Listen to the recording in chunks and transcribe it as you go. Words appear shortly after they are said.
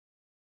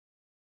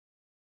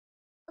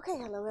Okay,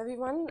 hello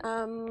everyone.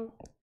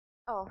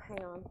 Oh,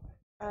 hang on.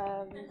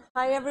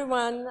 Hi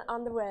everyone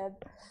on the web.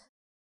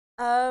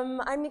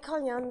 I'm Nicole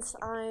Janz.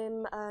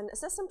 I'm an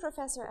assistant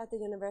professor at the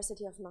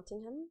University of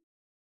Nottingham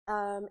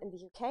in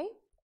the UK.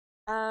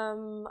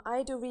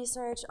 I do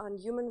research on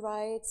human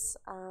rights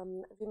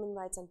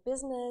and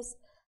business,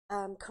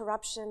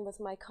 corruption with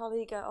my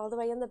colleague all the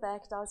way in the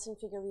back, Dalton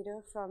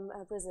Figueiredo from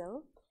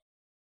Brazil.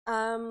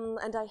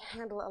 And I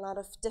handle a lot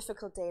of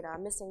difficult data,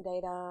 missing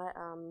data,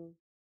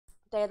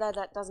 data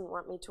that doesn't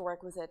want me to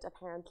work with it,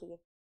 apparently.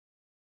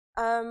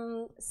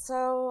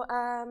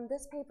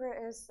 This paper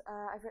is,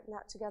 I've written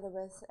that together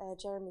with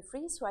Jeremy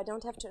Fries, who I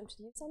don't have to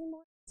introduce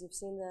anymore, because you've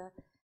seen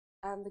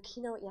the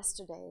keynote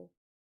yesterday.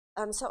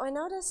 So I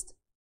noticed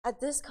at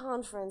this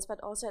conference,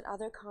 but also at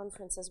other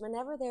conferences,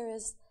 whenever there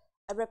is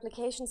a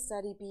replication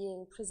study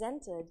being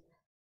presented,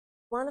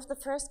 one of the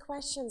first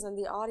questions in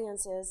the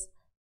audience is,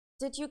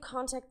 did you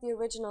contact the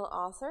original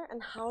author,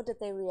 and how did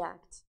they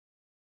react?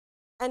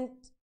 And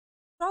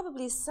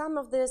probably some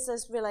of this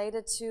is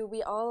related to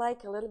we all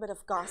like a little bit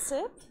of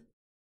gossip,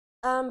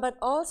 but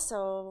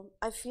also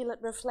I feel it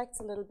reflects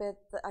a little bit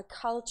a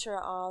culture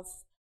of,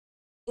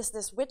 is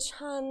this witch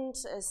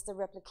hunt? Is the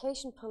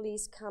replication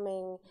police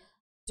coming?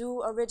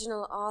 Do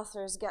original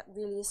authors get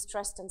really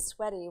stressed and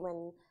sweaty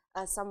when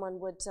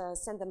someone would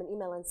send them an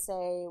email and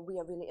say, we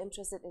are really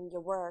interested in your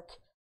work?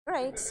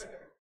 Great,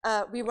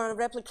 we want to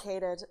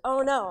replicate it.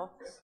 Oh no.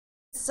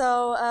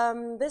 So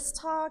this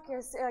talk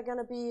is going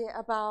to be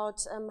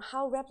about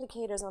how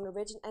replicators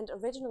and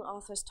original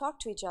authors talk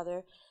to each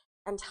other,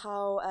 and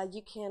how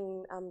you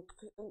can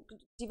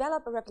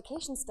develop a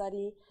replication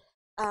study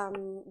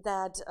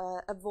that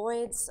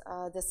avoids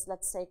this,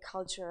 let's say,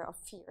 culture of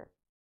fear.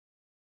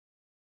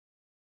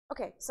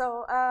 Okay,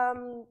 so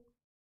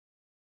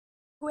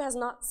who has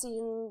not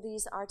seen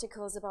these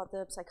articles about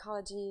the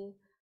psychology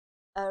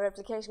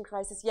replication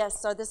crisis?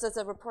 Yes, so this is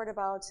a report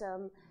about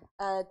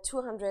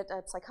 200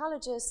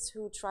 psychologists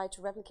who tried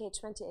to replicate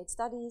 28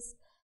 studies,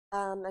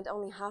 and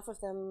only half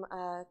of them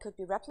could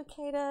be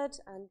replicated,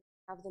 and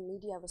have the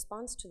media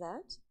response to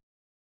that.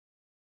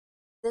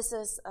 This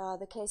is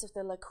the case of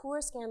the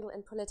Lacour scandal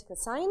in political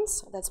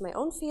science. That's my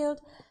own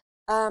field,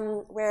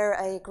 where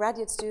a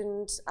graduate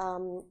student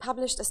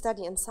published a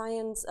study in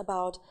Science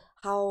about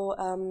how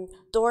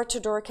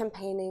door-to-door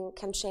campaigning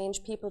can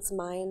change people's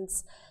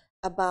minds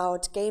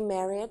about gay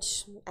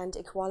marriage and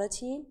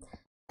equality.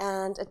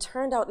 And it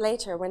turned out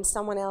later, when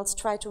someone else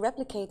tried to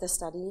replicate the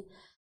study,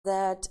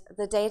 that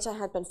the data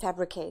had been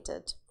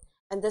fabricated.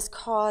 And this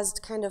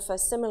caused kind of a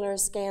similar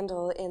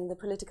scandal in the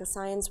political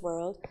science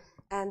world,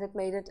 and it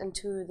made it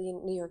into the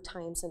New York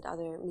Times and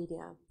other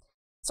media.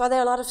 So there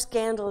are a lot of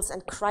scandals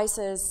and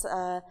crises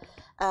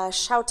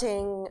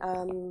shouting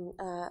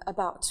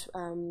about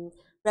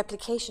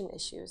replication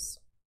issues.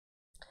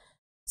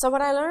 So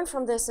what I learned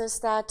from this is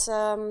that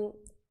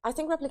I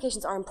think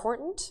replications are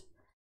important.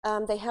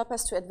 They help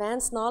us to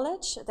advance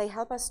knowledge. They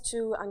help us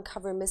to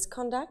uncover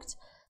misconduct.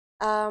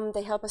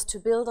 They help us to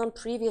build on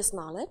previous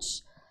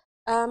knowledge.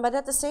 But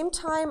at the same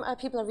time,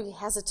 people are really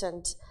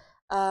hesitant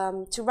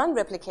to run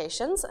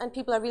replications, and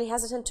people are really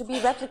hesitant to be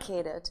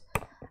replicated.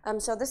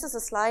 So this is a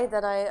slide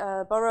that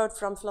I borrowed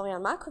from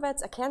Florian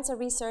Markowitz, a cancer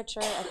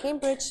researcher at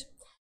Cambridge.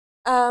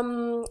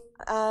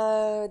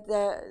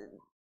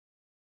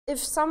 If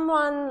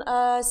someone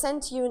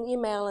sent you an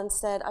email and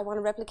said, I want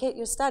to replicate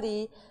your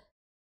study,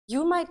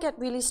 you might get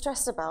really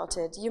stressed about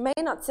it. You may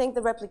not think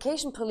the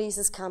replication police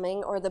is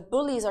coming or the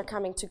bullies are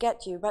coming to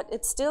get you, but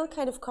it still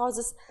kind of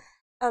causes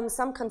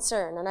some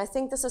concern. And I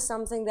think this is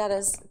something that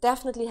is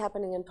definitely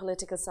happening in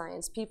political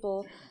science.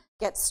 People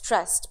get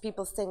stressed.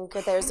 People think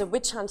that there's a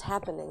witch hunt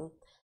happening,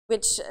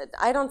 which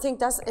I don't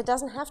think it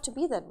doesn't have to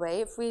be that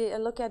way. If we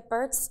look at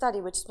Bert's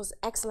study, which was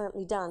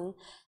excellently done,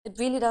 it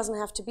really doesn't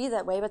have to be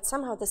that way, but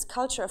somehow this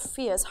culture of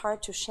fear is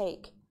hard to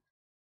shake.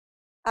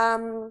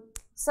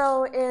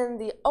 So in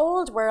the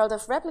old world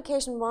of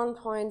replication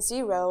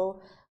 1.0,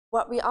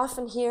 what we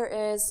often hear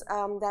is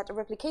that a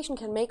replication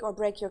can make or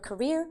break your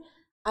career.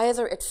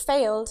 Either it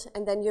failed,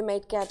 and then you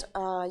might get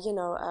a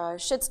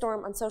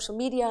shitstorm on social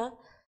media,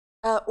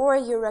 or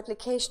your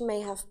replication may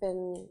have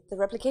been, the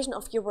replication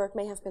of your work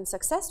may have been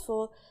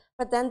successful,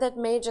 but then that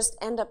may just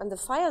end up in the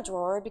file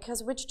drawer,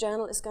 because which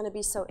journal is going to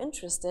be so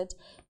interested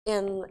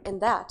in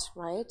that,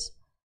 right?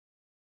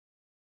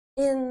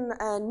 In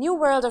a new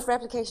world of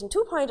replication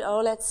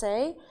 2.0, let's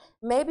say,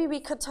 maybe we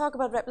could talk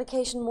about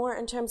replication more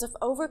in terms of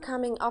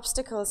overcoming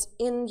obstacles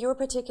in your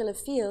particular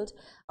field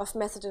of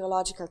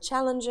methodological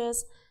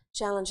challenges,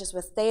 challenges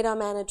with data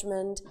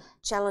management,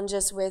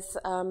 challenges with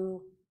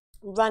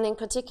running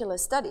particular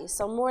studies.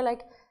 So more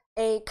like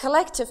a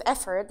collective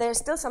effort. There's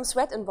still some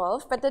sweat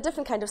involved, but a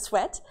different kind of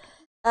sweat.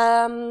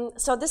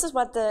 So this is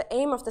what the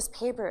aim of this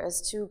paper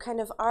is, to kind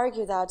of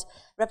argue that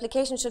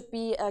replication should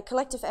be a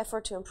collective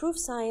effort to improve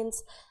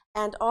science,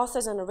 and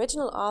authors and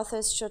original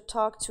authors should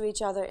talk to each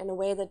other in a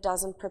way that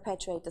doesn't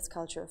perpetuate this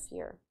culture of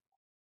fear.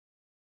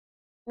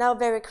 Now,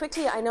 very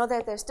quickly, I know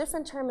that there's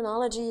different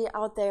terminology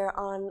out there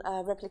on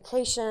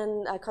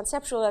replication,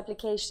 conceptual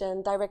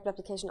replication, direct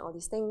replication, all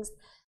these things.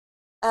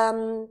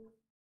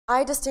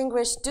 I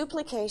distinguish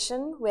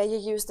duplication, where you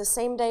use the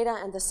same data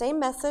and the same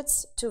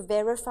methods to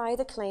verify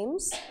the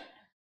claims,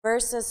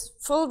 versus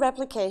full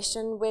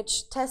replication,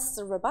 which tests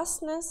the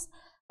robustness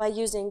by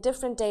using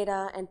different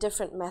data and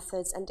different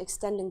methods and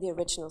extending the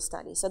original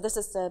study. So this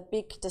is the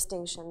big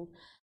distinction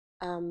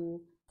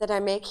that I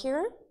make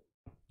here.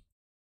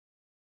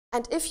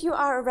 And if you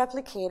are a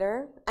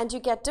replicator and you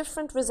get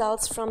different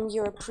results from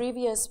your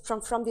previous,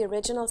 from the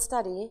original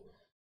study,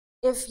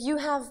 if you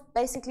have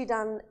basically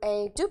done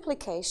a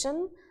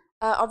duplication,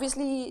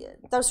 obviously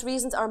those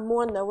reasons are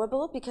more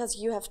knowable because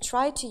you have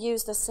tried to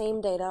use the same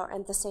data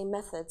and the same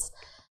methods.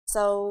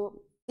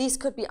 So these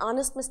could be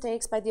honest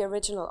mistakes by the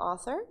original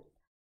author,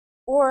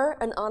 or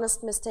an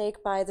honest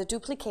mistake by the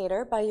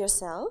duplicator, by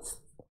yourself.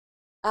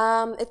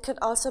 It could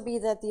also be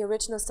that the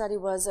original study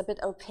was a bit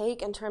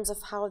opaque in terms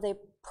of how they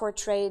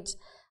portrayed,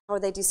 how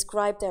they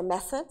described their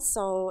methods.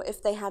 So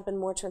if they had been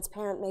more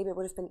transparent, maybe it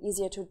would have been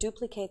easier to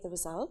duplicate the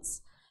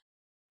results.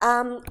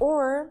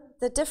 Or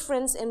the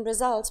difference in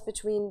results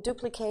between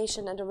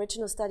duplication and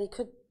original study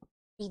could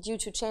be due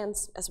to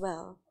chance as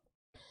well.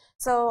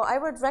 So I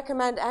would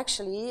recommend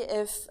actually,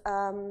 if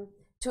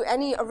to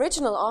any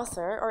original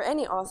author or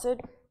any author,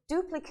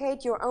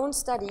 duplicate your own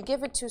study,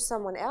 give it to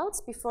someone else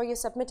before you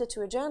submit it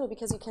to a journal,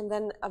 because you can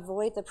then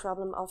avoid the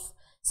problem of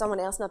someone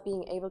else not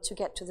being able to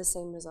get to the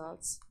same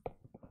results.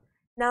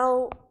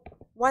 Now,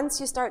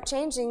 once you start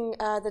changing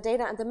the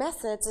data and the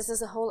methods, this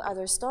is a whole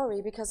other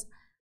story, because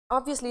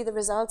obviously the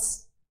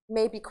results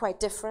may be quite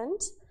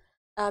different.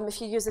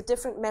 If you use a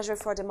different measure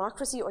for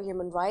democracy or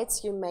human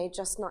rights, you may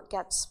just not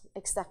get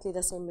exactly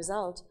the same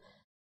result.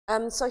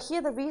 So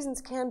here the reasons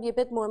can be a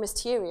bit more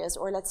mysterious,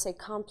 or let's say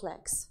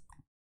complex.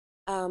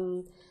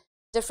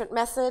 Different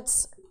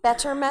methods,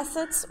 better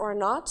methods or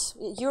not.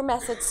 Your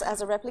methods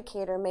as a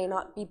replicator may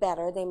not be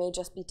better, they may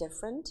just be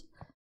different.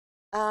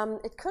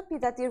 It could be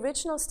that the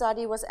original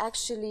study was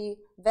actually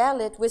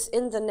valid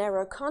within the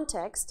narrow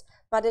context,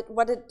 but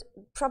what it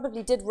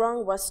probably did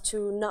wrong was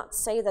to not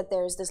say that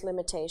there is this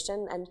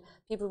limitation, and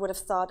people would have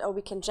thought, oh,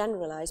 we can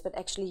generalize, but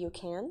actually you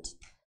can't.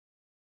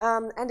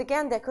 And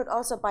again, there could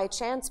also by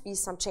chance be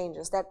some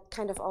changes. That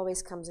kind of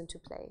always comes into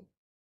play.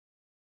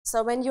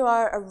 So when you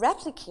are a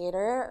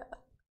replicator,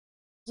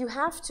 you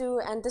have to,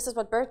 and this is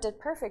what Bert did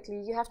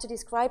perfectly, you have to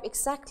describe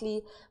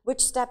exactly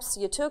which steps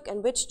you took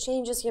and which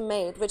changes you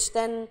made, which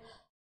then,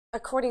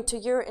 according to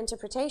your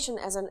interpretation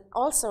as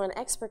also an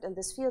expert in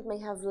this field, may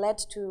have led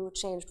to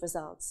changed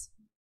results.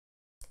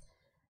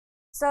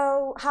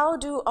 So how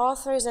do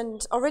authors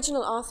and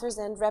original authors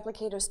and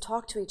replicators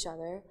talk to each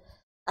other?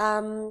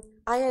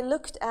 I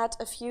looked at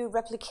a few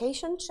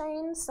replication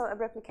chains. So a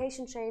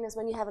replication chain is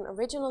when you have an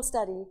original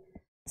study,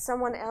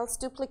 someone else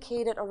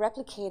duplicated or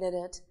replicated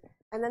it,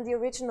 and then the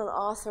original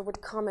author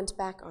would comment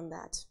back on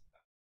that.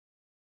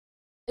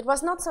 It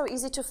was not so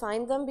easy to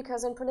find them,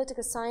 because in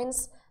political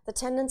science, the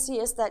tendency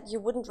is that you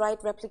wouldn't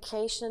write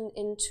replication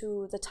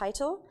into the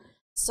title.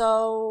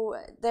 So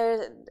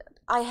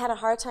I had a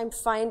hard time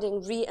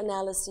finding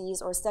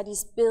reanalyses or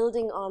studies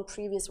building on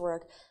previous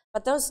work,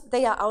 but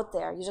they are out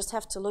there. You just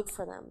have to look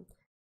for them.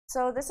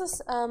 So this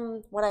is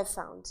what I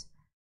found.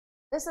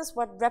 This is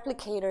what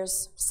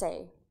replicators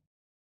say.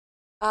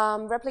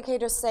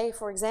 Replicators say,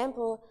 for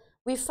example,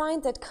 we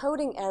find that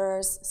coding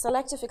errors,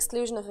 selective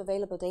exclusion of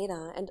available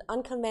data, and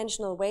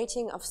unconventional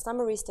weighting of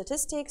summary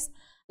statistics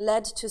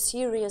led to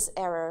serious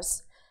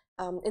errors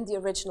in the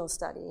original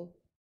study.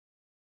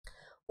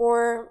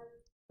 Or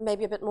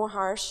maybe a bit more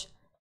harsh,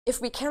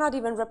 if we cannot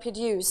even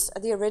reproduce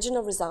the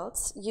original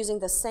results using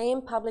the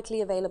same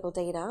publicly available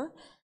data,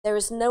 there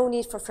is no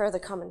need for further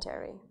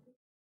commentary.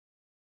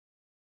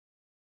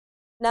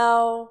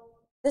 Now,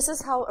 this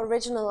is how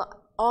original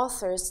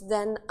authors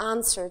then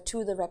answer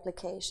to the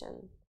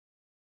replication.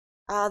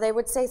 They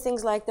would say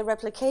things like the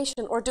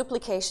replication or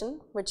duplication,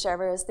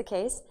 whichever is the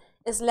case,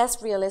 is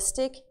less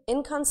realistic,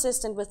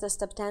 inconsistent with the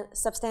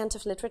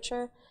substantive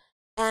literature,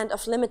 and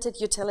of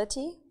limited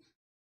utility.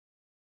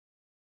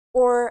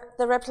 Or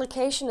the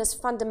replication is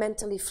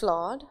fundamentally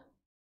flawed.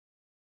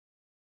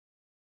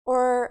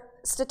 Or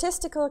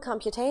statistical,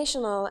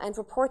 computational, and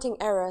reporting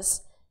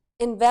errors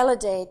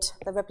invalidate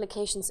the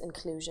replication's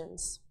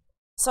inclusions.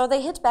 So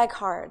they hit back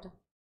hard.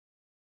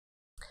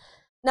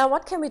 Now,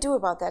 what can we do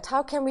about that?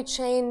 How can we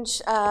change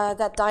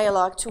that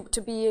dialogue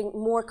to being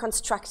more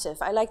constructive?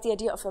 I like the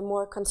idea of a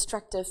more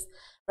constructive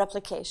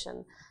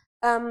replication.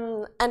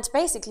 And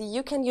basically,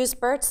 you can use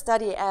Bert's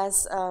study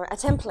as a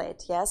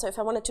template. Yeah. So if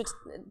I wanted to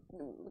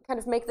kind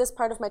of make this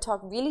part of my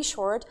talk really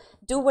short,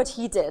 do what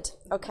he did.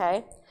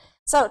 Okay.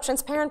 So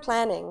transparent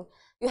planning.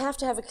 You have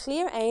to have a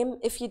clear aim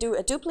if you do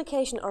a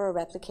duplication or a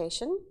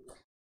replication.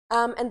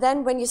 And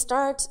then when you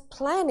start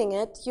planning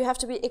it, you have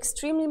to be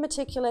extremely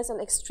meticulous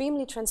and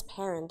extremely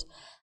transparent.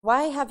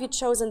 Why have you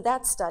chosen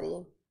that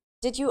study?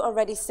 Did you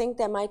already think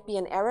there might be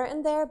an error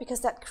in there?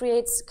 Because that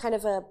creates kind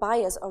of a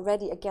bias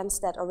already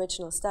against that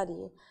original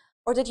study.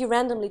 Or did you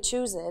randomly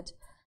choose it?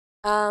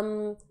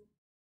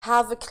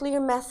 Have a clear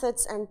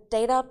methods and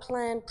data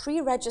plan,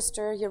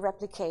 pre-register your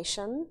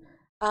replication.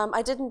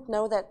 I didn't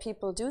know that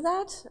people do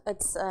that.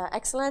 It's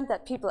excellent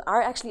that people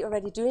are actually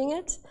already doing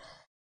it,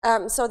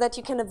 so that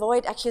you can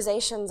avoid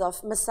accusations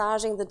of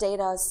massaging the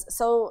data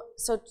so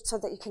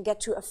that you can get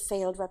to a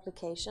failed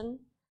replication.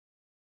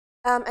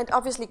 And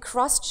obviously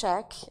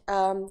cross-check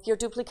your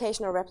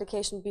duplication or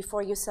replication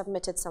before you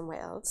submit it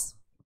somewhere else.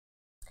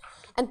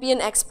 And be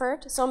an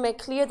expert, so make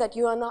clear that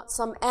you are not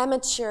some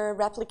amateur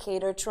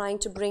replicator trying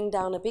to bring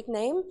down a big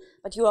name,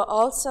 but you are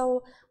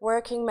also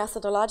working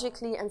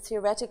methodologically and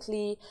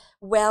theoretically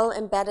well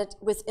embedded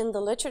within the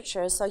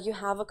literature, so you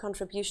have a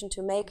contribution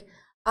to make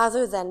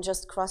other than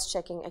just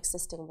cross-checking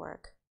existing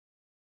work.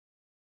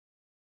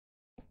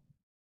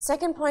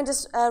 Second point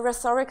is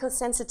rhetorical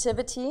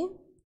sensitivity.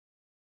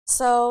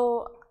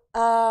 So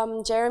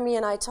Jeremy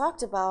and I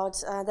talked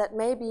about that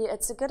maybe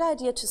it's a good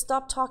idea to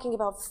stop talking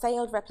about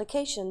failed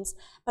replications,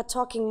 but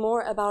talking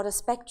more about a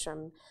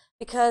spectrum.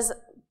 Because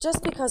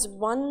just because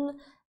one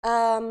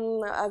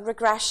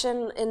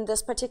regression in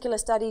this particular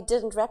study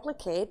didn't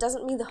replicate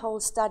doesn't mean the whole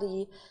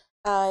study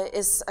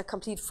is a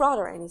complete fraud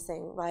or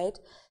anything, right?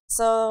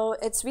 So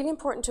it's really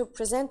important to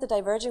present the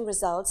diverging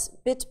results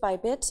bit by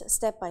bit,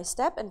 step by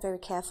step, and very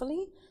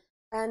carefully.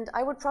 And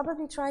I would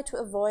probably try to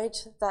avoid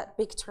that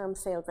big term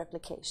failed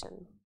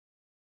replication.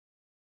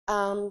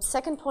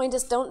 Second point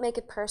is don't make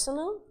it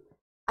personal.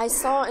 I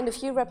saw in a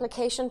few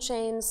replication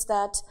chains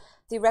that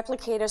the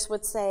replicators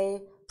would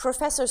say,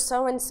 Professor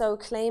so-and-so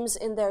claims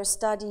in their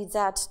study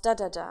that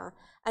da-da-da.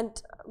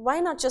 And why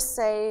not just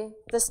say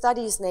the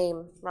study's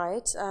name,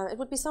 right? It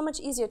would be so much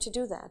easier to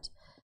do that.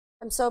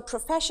 And so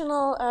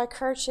professional,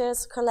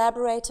 courteous,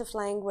 collaborative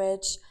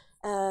language,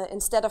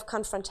 instead of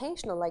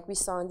confrontational, like we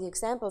saw in the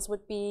examples,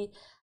 would be,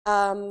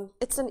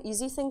 it's an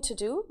easy thing to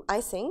do,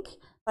 I think,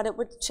 but it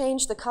would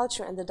change the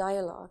culture and the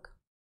dialogue.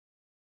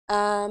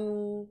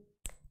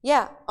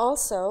 Yeah,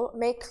 also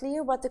make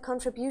clear what the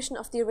contribution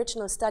of the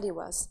original study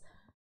was.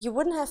 You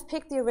wouldn't have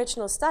picked the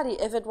original study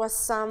if it was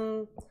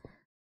some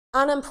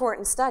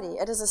unimportant study.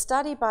 It is a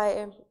study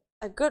by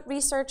a good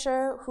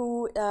researcher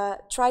who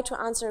tried to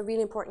answer a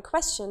really important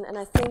question, and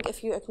I think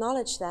if you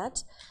acknowledge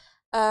that,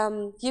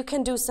 you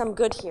can do some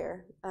good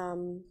here.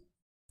 And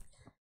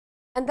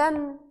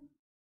then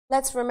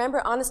let's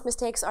remember, honest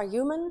mistakes are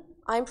human.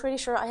 I'm pretty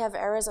sure I have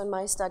errors in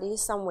my study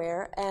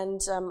somewhere,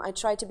 and I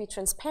try to be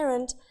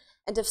transparent.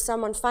 And if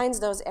someone finds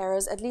those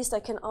errors, at least I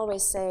can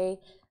always say,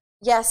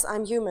 yes,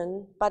 I'm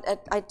human, but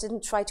I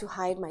didn't try to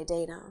hide my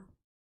data.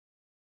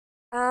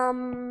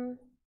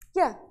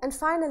 Yeah, and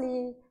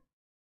finally,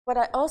 what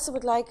I also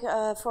would like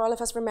for all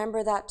of us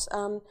remember that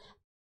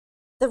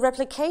the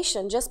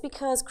replication, just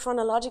because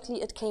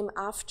chronologically it came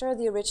after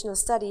the original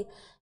study,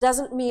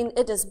 doesn't mean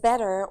it is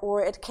better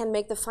or it can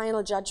make the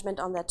final judgment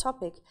on that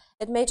topic.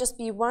 It may just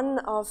be one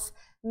of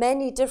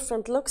many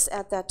different looks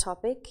at that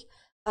topic.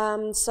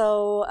 It's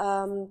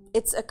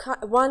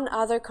one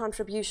other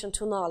contribution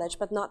to knowledge,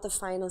 but not the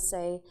final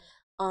say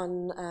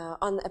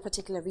on a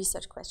particular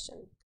research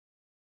question.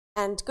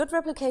 And good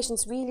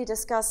replications really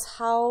discuss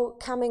how,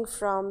 coming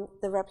from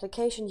the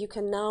replication, you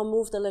can now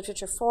move the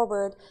literature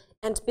forward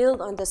and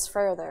build on this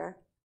further.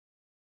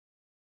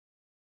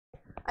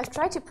 I've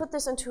tried to put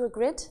this into a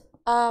grid,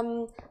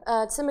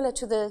 similar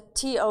to the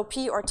TOP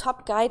or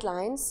top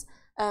guidelines,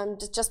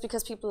 just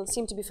because people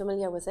seem to be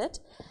familiar with it.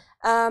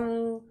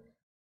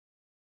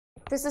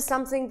 This is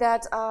something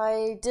that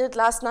I did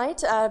last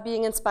night,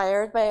 being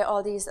inspired by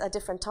all these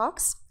different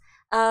talks.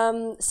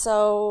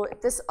 So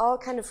this all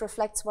kind of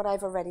reflects what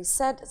I've already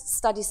said: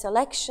 study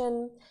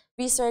selection,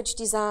 research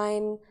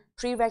design,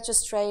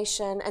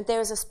 pre-registration, and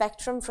there is a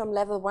spectrum from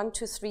level 1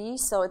 to 3,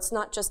 so it's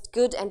not just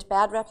good and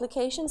bad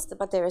replications,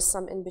 but there is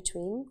some in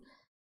between.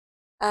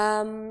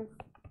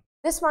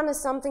 This one is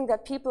something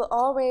that people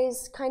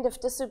always kind of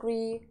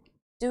disagree.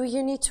 Do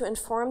you need to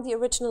inform the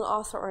original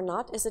author or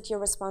not? Is it your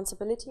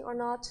responsibility or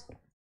not?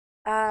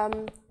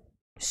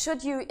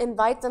 Should you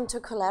invite them to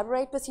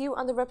collaborate with you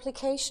on the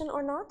replication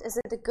or not? Is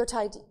it a good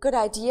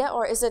idea,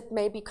 or is it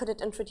maybe, could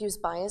it introduce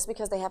bias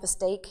because they have a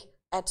stake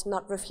at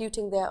not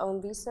refuting their own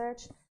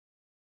research?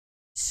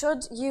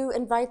 Should you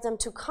invite them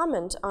to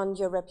comment on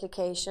your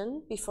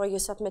replication before you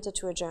submit it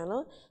to a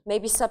journal?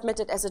 Maybe submit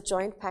it as a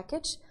joint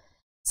package.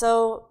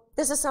 So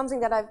this is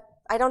something that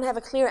I don't have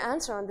a clear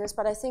answer on this,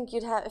 but I think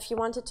you'd have, if you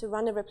wanted to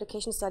run a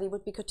replication study, it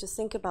would be good to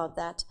think about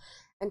that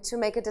and to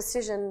make a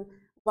decision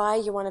why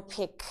you want to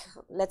pick,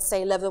 let's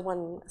say, level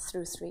 1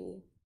 through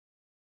 3.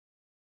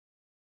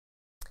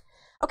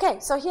 Okay,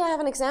 so here I have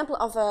an example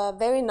of a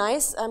very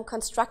nice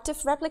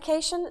constructive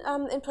replication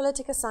in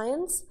political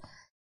science.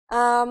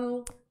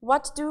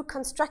 What do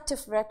constructive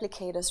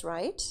replicators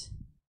write?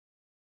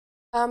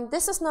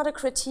 This is not a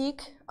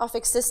critique of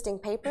existing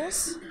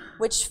papers,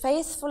 which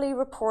faithfully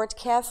report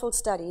careful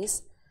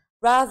studies.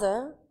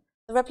 Rather,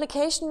 the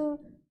replication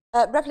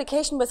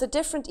with a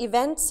different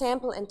event,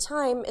 sample, and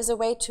time is a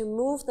way to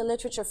move the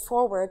literature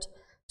forward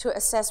to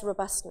assess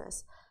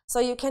robustness. So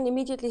you can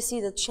immediately see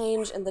the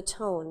change in the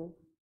tone.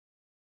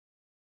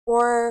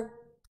 Or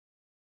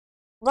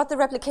what the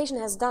replication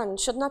has done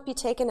should not be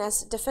taken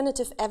as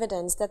definitive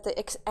evidence that the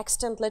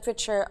extant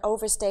literature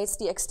overstates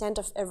the extent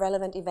of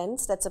irrelevant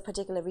events. That's a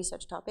particular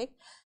research topic.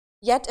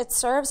 Yet it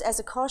serves as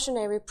a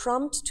cautionary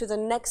prompt to the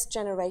next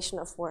generation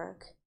of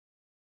work.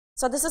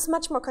 So this is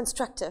much more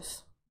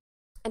constructive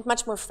and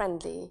much more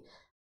friendly.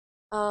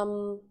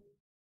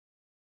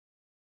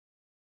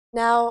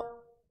 Now,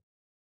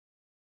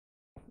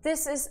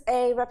 this is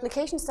a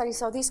replication study.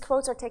 So these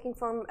quotes are taken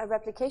from a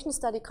replication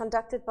study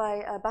conducted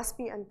by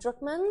Busby and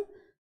Druckmann,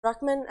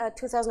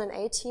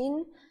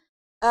 2018.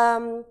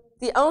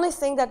 The only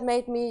thing that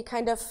made me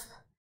kind of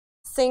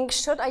think,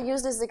 should I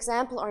use this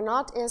example or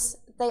not, is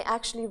they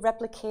actually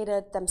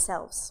replicated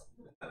themselves.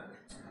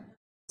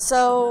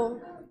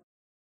 So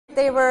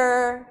they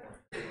were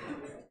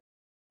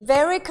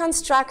very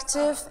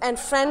constructive and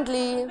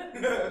friendly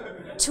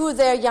to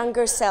their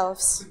younger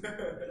selves.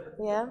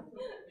 Yeah.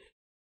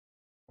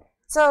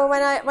 So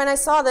when I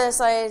saw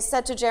this, I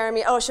said to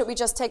Jeremy, oh, should we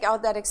just take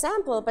out that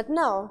example? But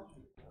no,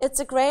 it's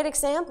a great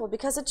example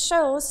because it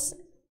shows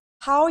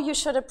how you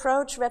should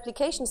approach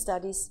replication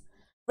studies.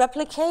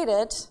 Replicate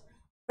it,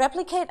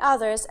 replicate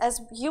others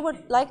as you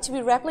would like to be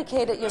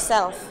replicated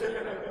yourself.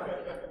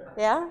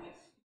 Yeah?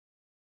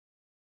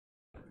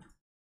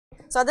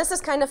 So this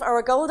is kind of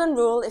our golden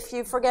rule. If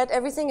you forget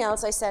everything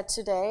else I said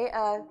today,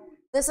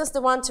 this is the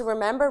one to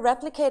remember.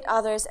 Replicate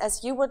others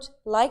as you would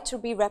like to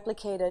be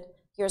replicated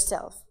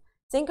yourself.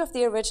 Think of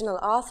the original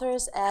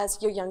authors as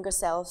your younger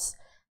selves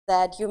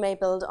that you may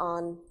build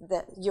on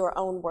your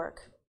own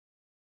work.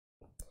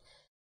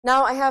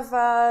 Now I have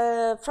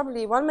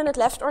probably 1 minute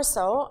left or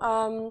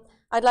so.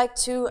 I'd like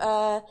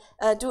to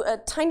do a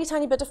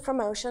tiny bit of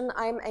promotion.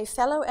 I'm a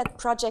fellow at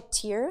Project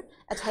Tier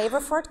at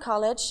Haverford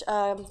College,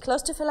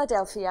 close to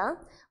Philadelphia,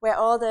 where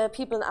all the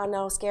people are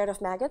now scared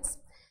of maggots.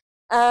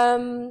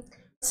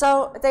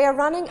 So they are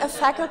running a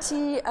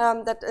faculty,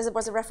 that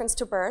was a reference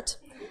to Bert,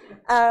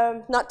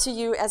 not to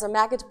you as a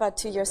maggot, but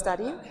to your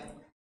study.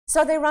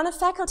 So they run a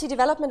faculty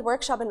development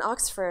workshop in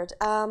Oxford.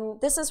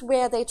 This is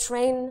where they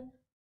train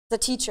the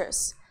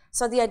teachers.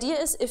 So the idea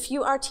is, if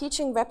you are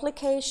teaching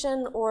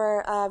replication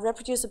or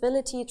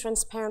reproducibility,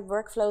 transparent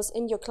workflows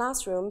in your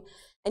classroom,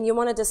 and you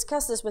want to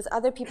discuss this with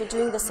other people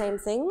doing the same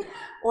thing,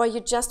 or you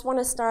just want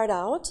to start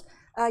out,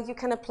 you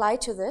can apply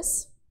to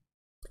this.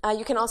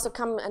 You can also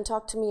come and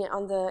talk to me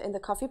in the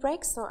coffee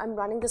breaks. So I'm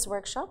running this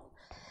workshop.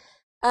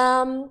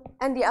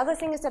 And the other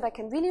thing is that I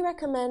can really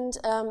recommend,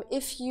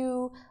 if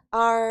you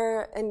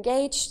are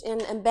engaged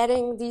in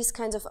embedding these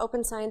kinds of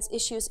open science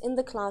issues in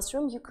the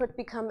classroom, you could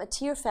become a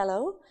Tier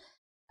Fellow,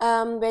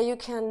 where you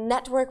can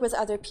network with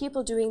other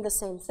people doing the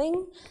same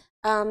thing.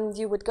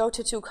 You would go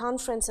to 2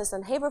 conferences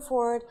in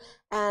Haverford,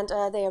 and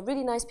they are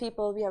really nice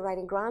people. We are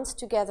writing grants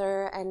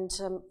together, and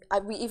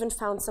we even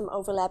found some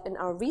overlap in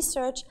our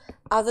research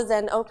other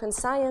than open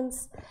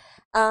science.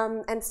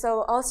 And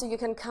so also you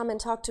can come and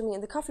talk to me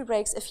in the coffee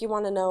breaks if you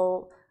want to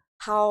know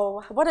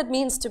what it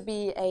means to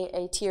be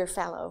a Tier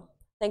Fellow.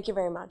 Thank you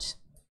very much.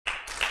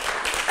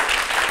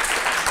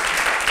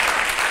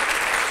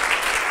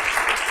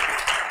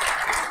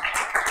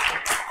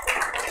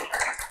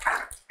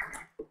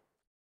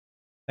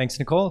 Thanks,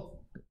 Nicole.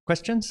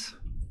 Questions?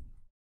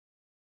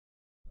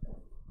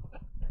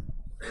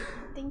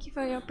 Thank you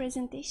for your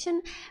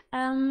presentation.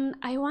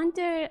 I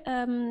wonder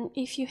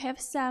if you have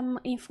some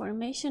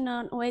information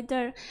on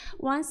whether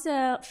once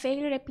a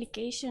failed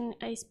replication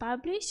is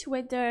published,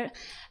 whether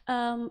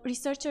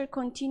researchers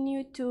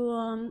continue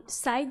to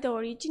cite the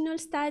original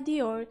study,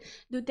 or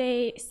do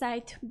they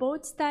cite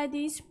both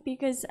studies?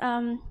 Because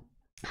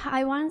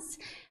I once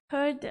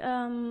heard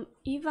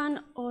Ivan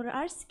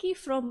Orarski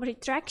from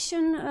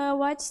Retraction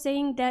Watch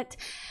saying that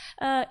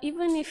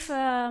even if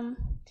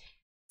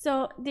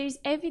so there's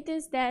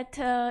evidence that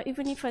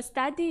even if a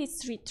study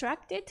is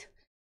retracted,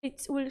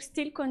 it will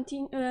still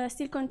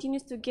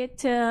continues to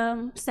get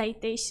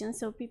citations,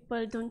 so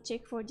people don't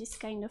check for this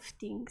kind of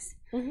things.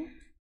 Mm-hmm.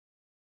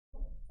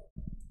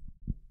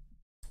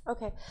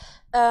 Okay.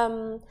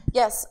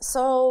 Yes,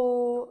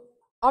 so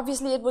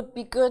obviously it would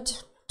be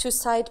good to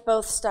cite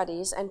both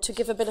studies and to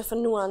give a bit of a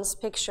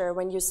nuanced picture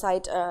when you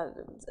cite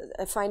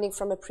a finding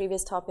from a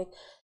previous topic.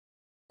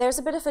 There's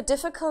a bit of a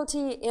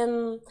difficulty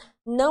in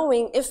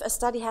knowing if a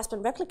study has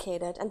been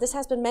replicated, and this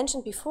has been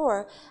mentioned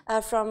before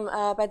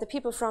by the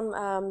people from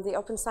the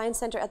Open Science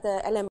Center at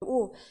the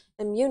LMU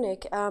in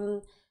Munich.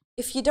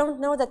 If you don't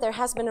know that there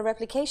has been a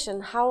replication,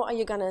 how are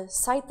you going to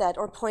cite that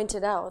or point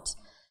it out?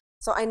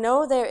 So I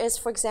know there is,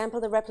 for example,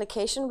 the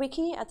replication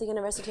wiki at the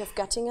University of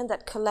Göttingen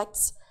that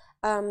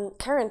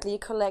currently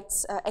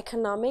collects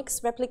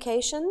economics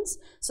replications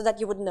so that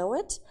you would know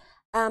it.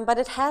 But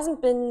it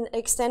hasn't been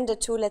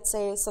extended to, let's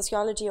say,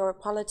 sociology or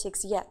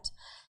politics yet.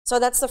 So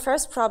that's the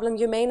first problem.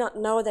 You may not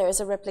know there is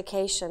a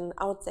replication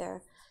out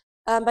there.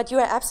 But you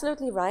are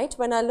absolutely right.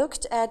 When I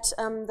looked at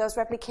those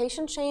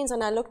replication chains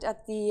and I looked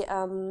at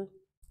the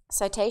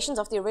citations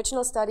of the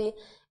original study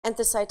and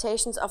the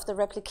citations of the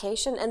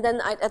replication, and then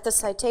at the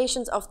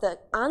citations of the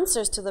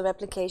answers to the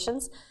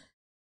replications,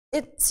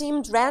 it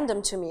seemed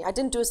random to me. I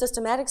didn't do a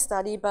systematic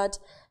study, but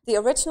the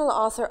original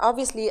author,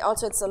 obviously,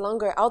 also it's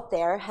longer out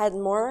there, had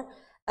more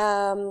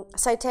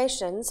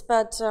citations,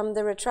 but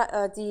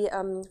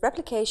the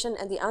replication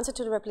and the answer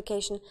to the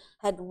replication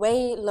had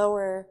way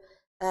lower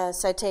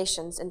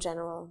citations in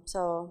general.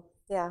 So,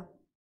 yeah.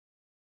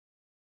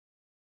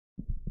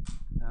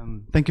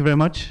 Thank you very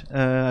much.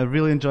 I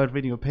really enjoyed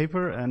reading your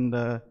paper, and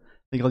I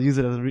think I'll use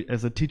it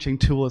as a teaching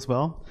tool as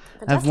well.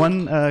 Fantastic. I have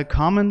one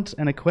comment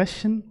and a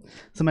question.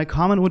 So my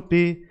comment would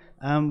be,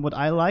 what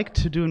I like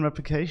to do in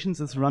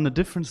replications is run a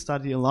different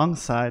study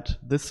alongside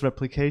this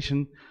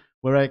replication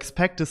where I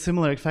expect a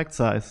similar effect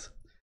size.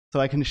 So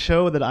I can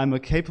show that I'm a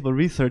capable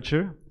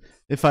researcher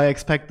if I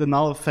expect the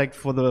null effect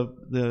for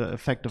the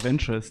effect of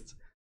interest.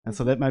 And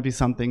so that might be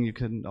something you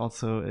can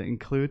also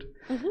include.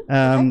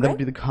 That would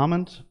be the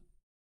comment.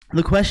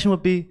 The question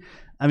would be,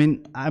 I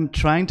mean, I'm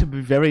trying to be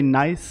very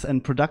nice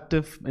and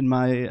productive in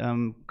my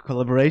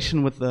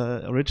collaboration with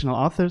the original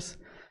authors,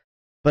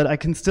 but I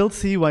can still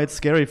see why it's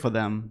scary for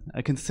them.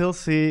 I can still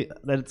see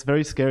that it's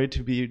very scary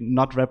to be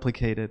not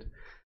replicated.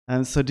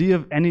 So do you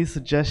have any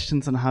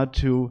suggestions on how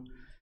to,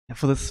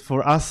 for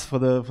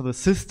the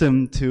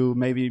system to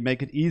maybe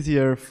make it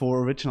easier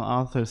for original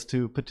authors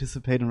to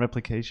participate in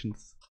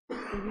replications?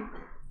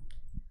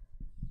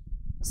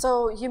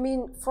 So you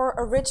mean for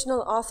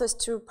original authors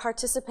to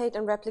participate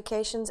in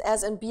replications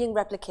as in being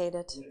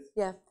replicated?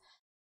 Yes.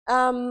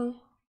 Yeah.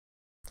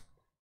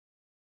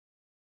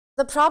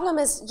 The problem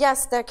is,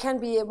 yes, there can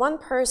be one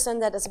person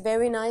that is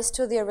very nice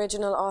to the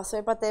original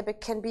author, but there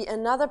can be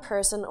another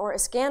person or a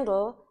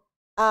scandal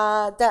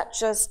that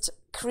just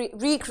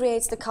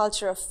recreates the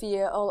culture of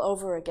fear all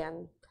over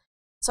again.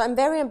 So I'm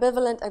very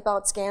ambivalent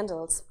about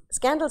scandals.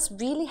 Scandals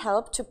really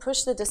help to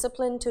push the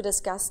discipline to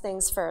discuss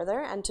things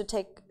further and to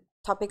take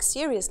topics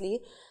seriously,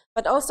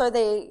 but also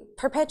they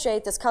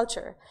perpetuate this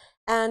culture.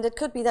 And it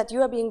could be that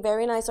you are being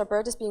very nice or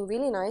Bert is being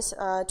really nice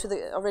to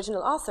the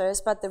original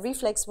authors, but the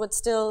reflex would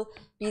still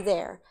be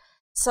there.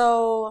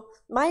 So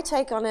my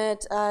take on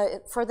it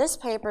for this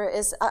paper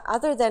is,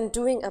 other than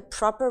doing a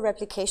proper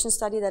replication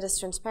study that is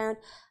transparent,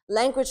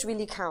 language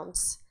really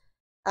counts.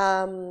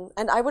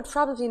 And I would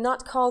probably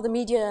not call the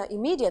media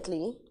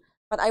immediately,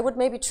 but I would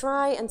maybe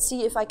try and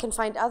see if I can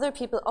find other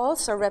people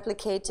also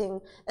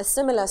replicating a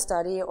similar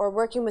study or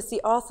working with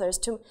the authors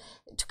to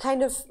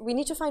kind of, we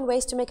need to find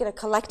ways to make it a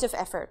collective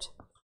effort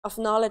of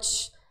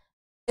knowledge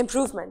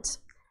improvement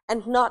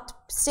and not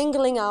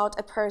singling out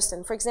a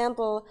person. For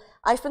example,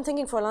 I've been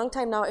thinking for a long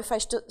time now if I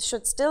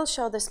should still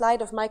show the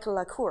slide of Michael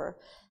Lacour.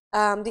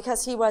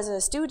 Because he was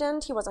a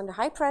student, he was under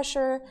high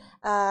pressure,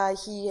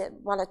 he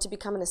wanted to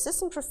become an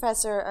assistant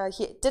professor,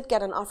 he did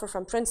get an offer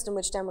from Princeton,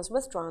 which then was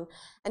withdrawn.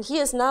 And he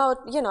is now,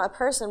 you know, a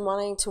person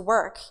wanting to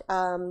work.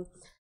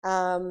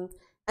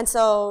 And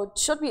so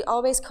should we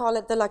always call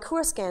it the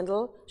Lacour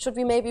scandal? Should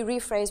we maybe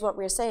rephrase what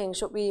we're saying?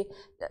 Should we,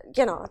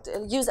 you know,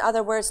 use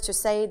other words to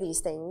say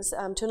these things,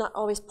 to not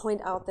always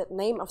point out the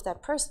name of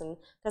that person?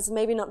 That's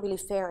maybe not really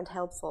fair and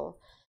helpful.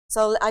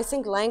 So I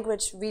think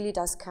language really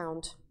does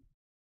count.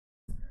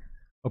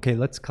 Okay,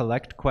 let's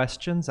collect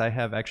questions. I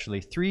have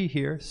actually 3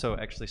 here, so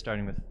actually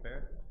starting with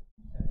Per.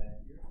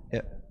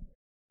 Yeah.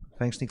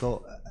 Thanks,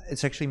 Nicole.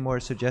 It's actually more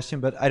a suggestion,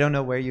 but I don't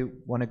know where you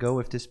want to go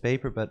with this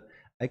paper, but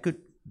I could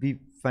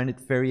find it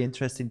very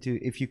interesting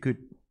if you could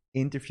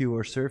interview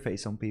or survey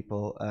some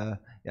people.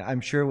 Yeah, I'm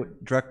sure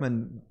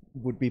Druckmann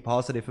would be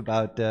positive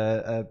about,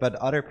 but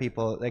other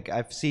people, like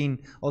I've seen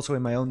also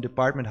in my own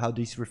department how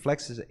these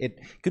reflexes, it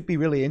could be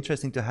really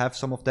interesting to have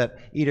some of that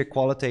either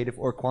qualitative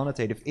or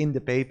quantitative in the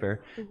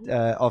paper,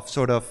 of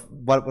sort of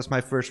what was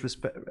my first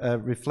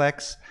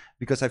reflex,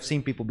 because I've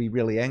seen people be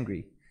really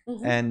angry.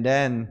 And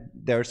then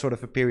there's sort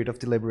of a period of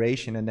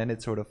deliberation and then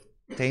it's sort of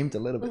tamed a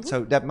little bit.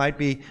 So that might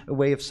be a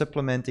way of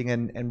supplementing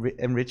and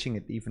enriching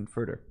it even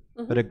further.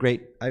 But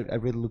I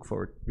really look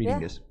forward to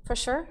reading this. For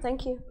sure,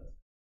 thank you.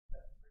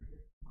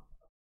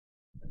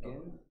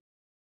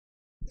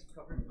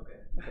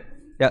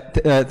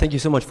 Yeah, thank you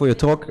so much for your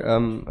talk. I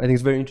think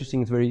it's very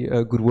interesting. It's very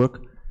good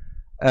work,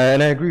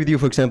 and I agree with you.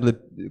 For example,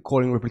 that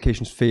calling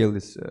replications failed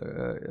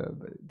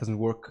doesn't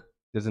work.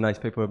 There's a nice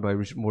paper by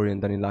Richard Murray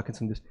and Daniel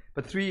Lakens on this.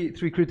 But three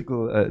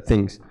critical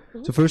things.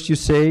 So first, you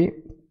say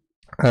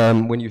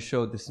when you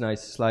showed this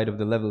nice slide of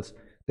the levels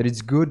that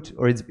it's good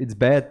or it's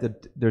bad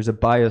that there's a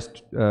bias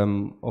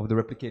of the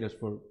replicators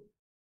for,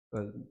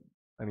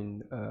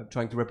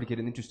 trying to replicate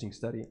an interesting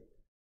study.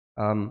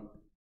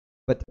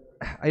 But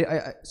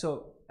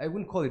so I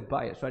wouldn't call it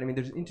bias, right? I mean,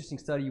 there's an interesting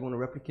study, you want to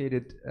replicate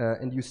it,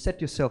 and you set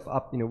yourself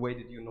up in a way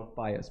that you're not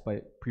biased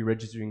by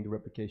pre-registering the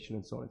replication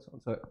and so on and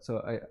so on.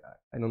 So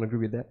I don't agree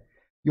with that.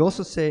 You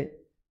also say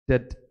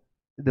that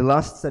the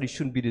last study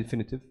shouldn't be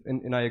definitive,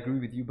 and I agree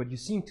with you, but you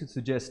seem to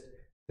suggest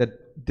that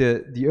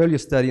the earlier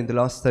study and the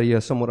last study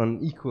are somewhat on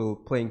an equal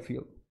playing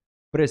field.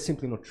 But it's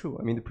simply not true.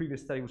 I mean, the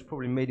previous study was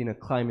probably made in a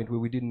climate where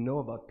we didn't know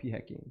about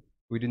p-hacking.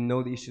 We didn't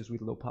know the issues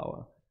with low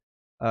power.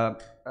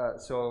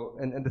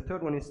 And the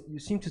third one is, you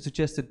seem to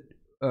suggest that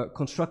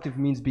constructive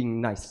means being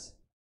nice.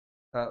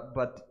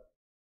 But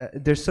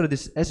there's sort of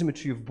this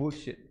asymmetry of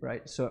bullshit,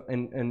 right? So,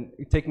 and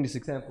taking this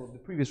example of the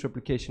previous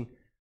replication,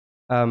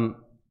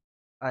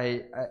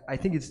 I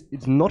think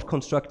it's not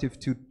constructive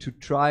to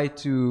try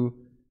to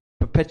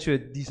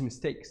perpetuate these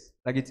mistakes.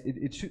 Like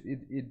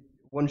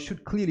one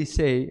should clearly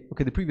say,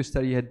 okay, the previous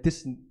study had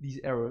these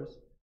errors,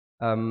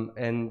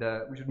 and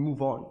we should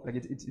move on. Like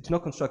it's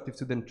not constructive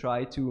to then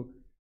try to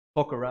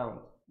talk around,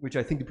 which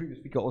I think the previous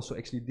speaker also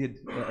actually did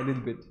a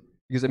little bit,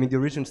 because I mean the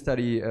original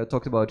study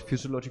talked about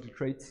physiological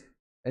traits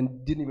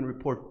and didn't even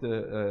report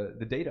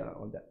the data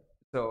on that.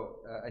 So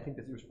I think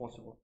that's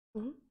irresponsible.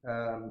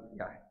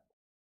 Yeah,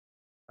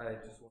 I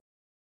just want.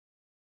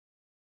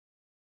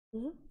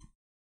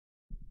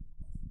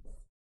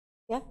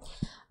 Yeah.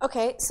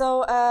 Okay.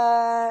 So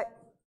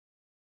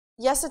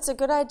yes, it's a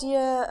good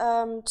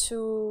idea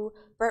to.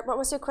 Bert, what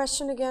was your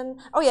question again?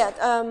 Oh yeah,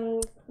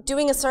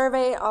 doing a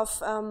survey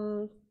of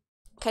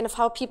kind of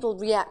how people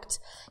react.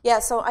 Yeah.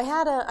 So I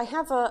have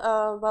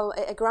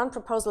a grant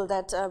proposal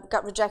that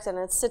got rejected, and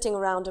it's sitting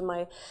around in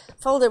my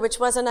folder, which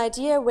was an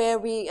idea where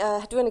we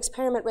do an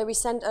experiment where we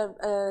send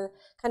a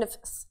kind of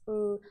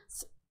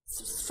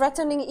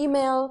threatening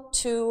email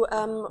to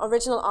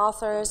original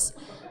authors,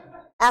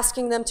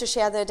 asking them to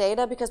share their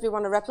data because we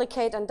want to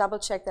replicate and double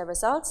check their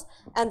results,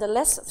 and the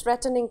less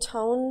threatening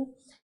tone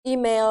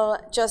email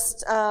just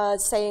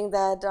saying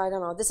that, I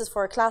don't know, this is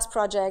for a class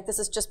project, this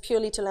is just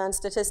purely to learn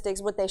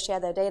statistics, would they share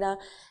their data,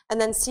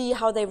 and then see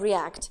how they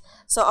react.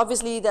 So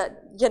obviously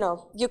that, you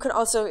know, you could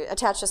also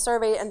attach a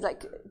survey and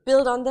like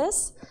build on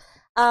this.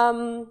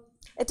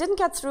 It didn't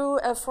get through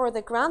for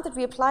the grant that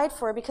we applied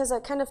for because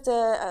kind of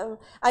the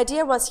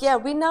idea was, yeah,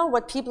 we know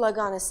what people are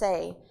gonna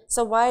say,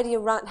 so why do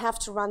you have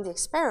to run the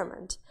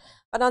experiment?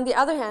 But on the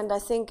other hand, I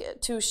think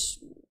to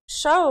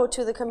show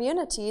to the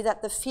community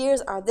that the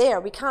fears are there,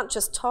 we can't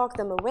just talk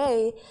them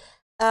away,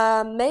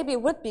 maybe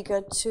it would be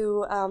good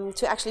to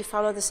actually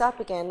follow this up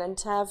again and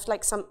to have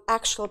like some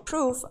actual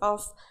proof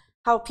of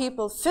how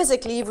people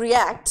physically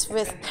react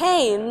with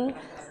pain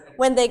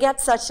when they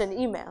get such an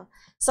email.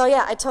 So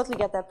yeah, I totally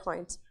get that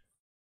point.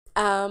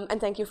 And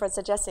thank you for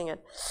suggesting it.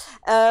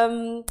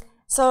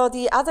 So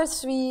the other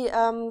 3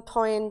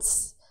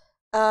 points,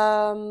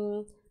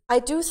 I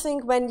do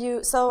think when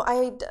you, so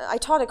I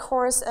taught a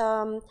course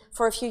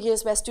for a few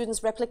years where students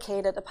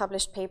replicated a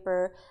published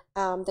paper.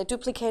 They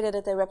duplicated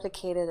it, they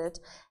replicated it.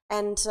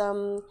 And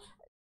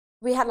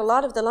we had a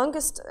lot of, the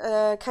longest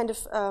kind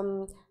of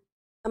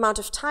amount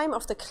of time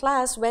of the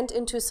class went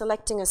into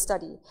selecting a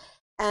study.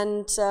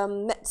 And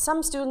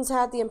some students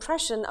had the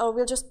impression, oh,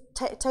 we'll just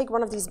take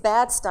one of these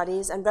bad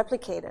studies and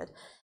replicate it.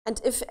 And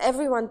if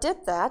everyone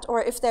did that,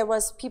 or if there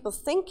was people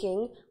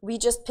thinking, we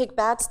just pick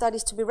bad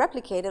studies to be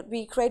replicated,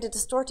 we create a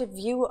distorted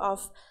view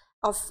of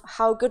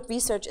how good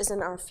research is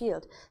in our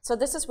field. So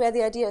this is where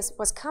the idea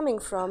was coming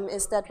from,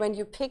 is that when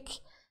you pick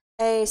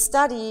a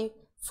study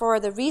for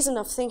the reason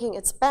of thinking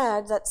it's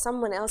bad, that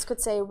someone else could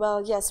say,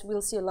 well, yes,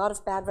 we'll see a lot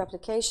of bad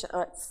replication,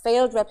 or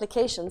failed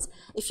replications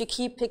if you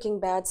keep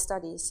picking bad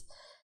studies.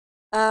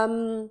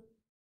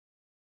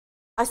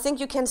 I think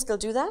you can still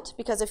do that,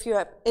 because if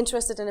you're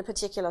interested in a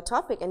particular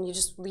topic and you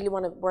just really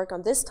want to work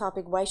on this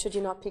topic, why should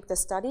you not pick the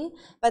study?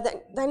 But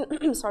then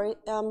sorry,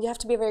 you have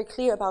to be very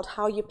clear about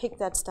how you pick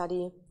that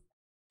study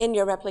in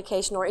your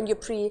replication or in your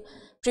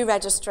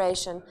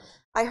pre-registration.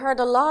 I heard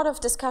a lot of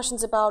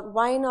discussions about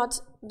why not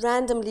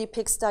randomly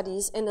pick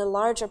studies in a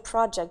larger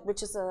project,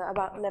 which is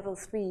about level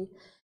 3,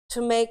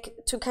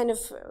 to kind of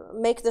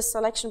make the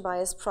selection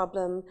bias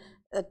problem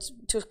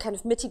to kind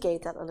of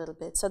mitigate that a little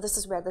bit. So this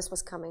is where this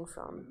was coming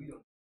from.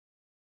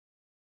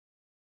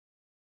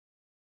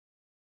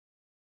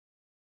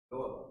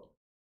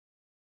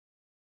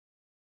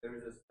 There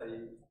is a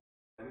study.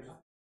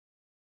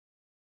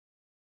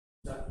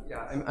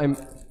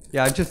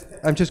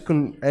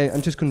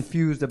 I'm just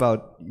confused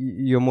about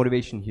your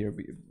motivation here,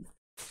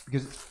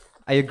 because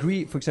I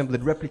agree, for example,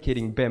 that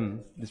replicating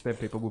BEM, this web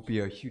paper, would be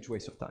a huge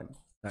waste of time.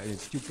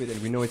 It's stupid,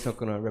 and we know it's not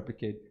going to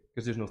replicate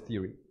because there's no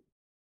theory.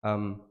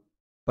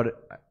 But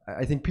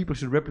I think people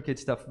should replicate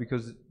stuff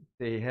because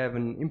they have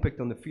an impact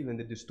on the field and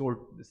they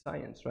distort the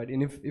science, right?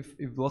 And if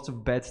lots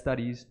of bad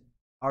studies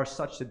are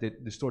such that they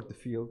distort the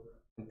field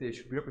and they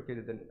should be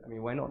replicated, then I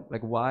mean, why not?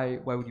 Like, why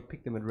would you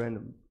pick them at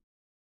random?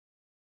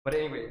 But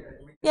anyway,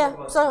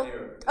 yeah. So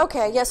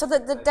okay, yeah. So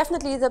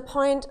definitely the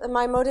point.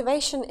 My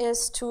motivation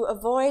is to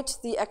avoid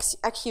the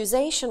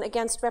accusation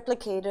against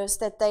replicators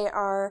that they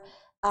are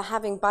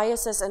having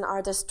biases and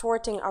are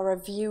distorting our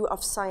view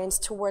of science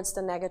towards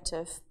the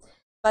negative.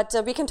 But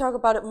we can talk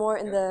about it more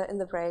in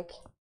the break.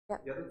 Yeah.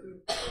 The other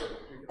two?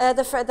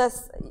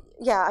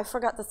 Yeah, I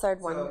forgot the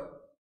third one. The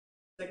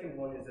second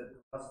one is that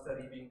the last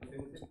study being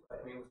definitive. I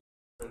mean,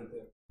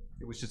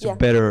 it was just a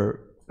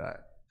better.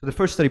 So the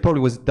first study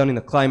probably was done in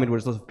a climate where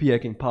there's lots of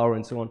p-hacking power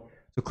and so on.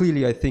 So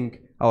clearly, I think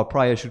our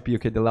prior should be,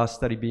 okay, the last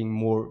study being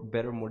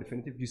better, more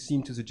definitive. You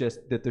seem to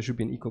suggest that there should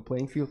be an equal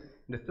playing field.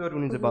 And the third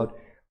one is about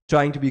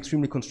trying to be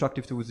extremely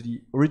constructive towards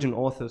the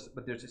original authors,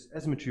 but there's this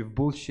asymmetry of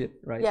bullshit,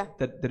 right? Yeah.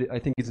 That I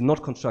think is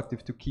not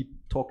constructive to keep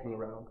talking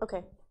around.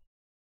 Okay.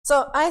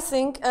 So I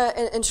think,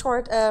 in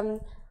short,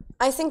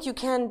 I think you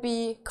can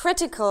be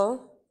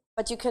critical,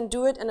 but you can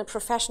do it in a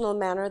professional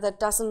manner that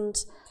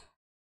doesn't,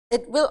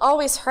 it will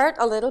always hurt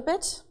a little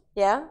bit,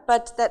 yeah,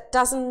 but that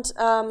doesn't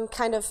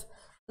kind of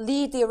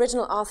lead the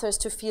original authors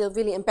to feel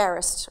really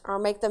embarrassed or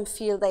make them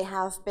feel they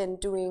have been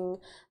doing,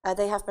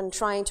 they have been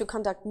trying to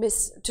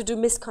do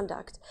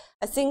misconduct.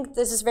 I think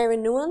this is very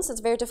nuanced. It's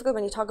very difficult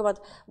when you talk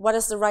about what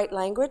is the right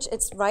language.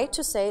 It's right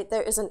to say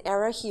there is an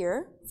error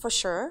here, for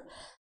sure.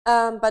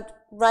 But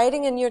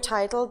writing in your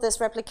title, this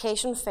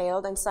replication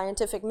failed and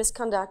scientific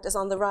misconduct is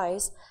on the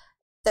rise,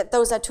 that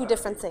those are two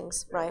different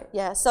things, right?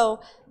 Yeah,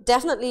 so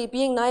definitely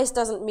being nice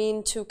doesn't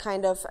mean to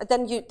kind of,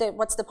 then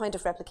what's the point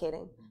of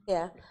replicating?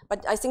 Yeah,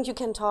 but I think you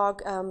can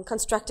talk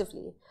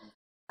constructively.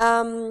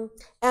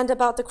 And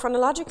about the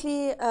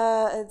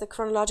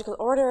chronological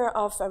order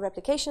of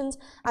replications,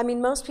 I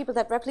mean, most people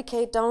that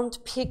replicate don't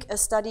pick a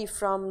study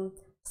from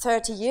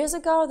 30 years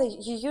ago.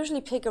 You usually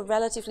pick a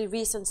relatively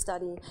recent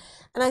study.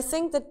 And I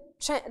think that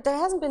there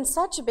hasn't been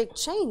such a big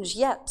change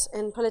yet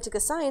in political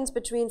science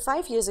between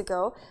 5 years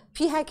ago,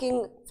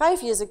 p-hacking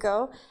 5 years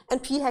ago,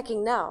 and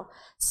p-hacking now.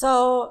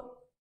 So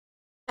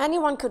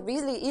anyone could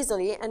really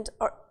easily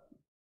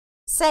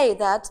say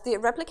that the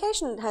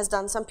replication has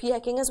done some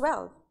p-hacking as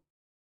well.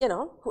 You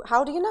know,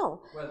 how do you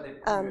know? Well,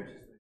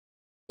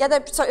 yeah,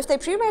 so if they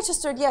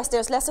pre-registered, yes,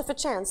 there's less of a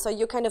chance. So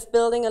you're kind of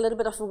building a little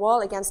bit of a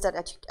wall against that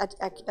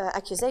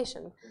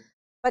accusation.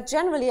 But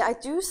generally, I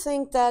do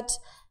think that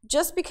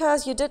just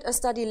because you did a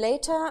study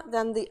later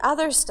than the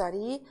other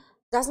study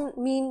doesn't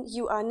mean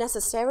you are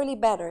necessarily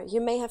better.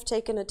 You may have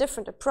taken a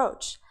different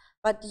approach.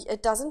 But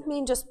it doesn't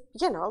mean just,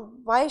 you know,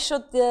 why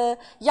should the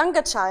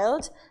younger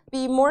child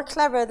be more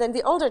clever than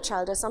the older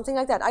child or something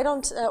like that? I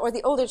don't, or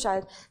the older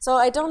child. So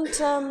I don't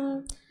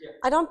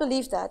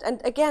believe that.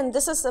 And again,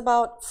 this is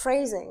about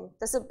phrasing.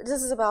 This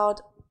is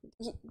about,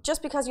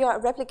 just because you are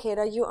a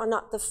replicator, you are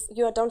not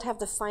you don't have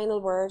the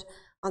final word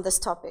on this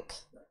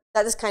topic.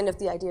 That is kind of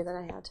the idea that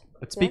I had.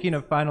 But speaking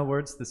of final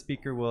words, the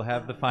speaker will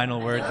have the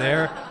final word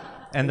there,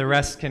 and the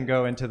rest can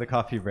go into the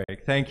coffee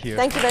break. Thank you.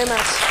 Thank you very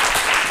much.